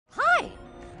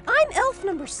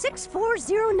number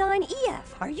 6409EF.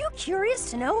 Are you curious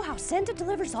to know how Santa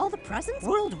delivers all the presents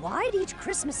worldwide each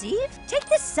Christmas Eve? Take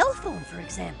this cell phone, for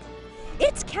example.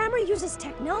 Its camera uses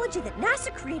technology that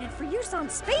NASA created for use on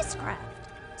spacecraft.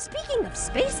 Speaking of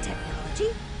space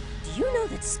technology, do you know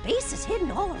that space is hidden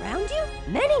all around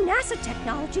you? Many NASA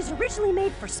technologies originally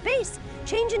made for space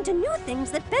change into new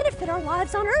things that benefit our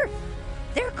lives on Earth.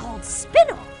 They're called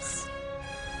spin-offs.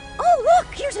 Oh,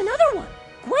 look, here's another one.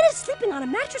 Gwen is sleeping on a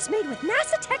mattress made with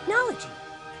NASA technology.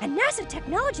 And NASA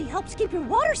technology helps keep your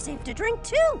water safe to drink,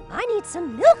 too. I need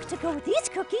some milk to go with these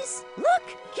cookies. Look,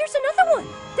 here's another one.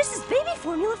 This is baby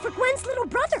formula for Gwen's little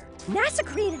brother. NASA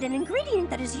created an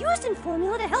ingredient that is used in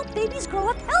formula to help babies grow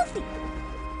up healthy.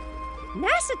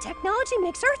 NASA technology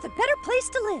makes Earth a better place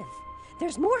to live.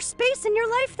 There's more space in your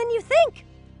life than you think.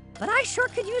 But I sure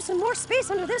could use some more space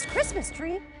under this Christmas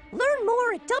tree. Learn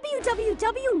more at www.nasa.gov.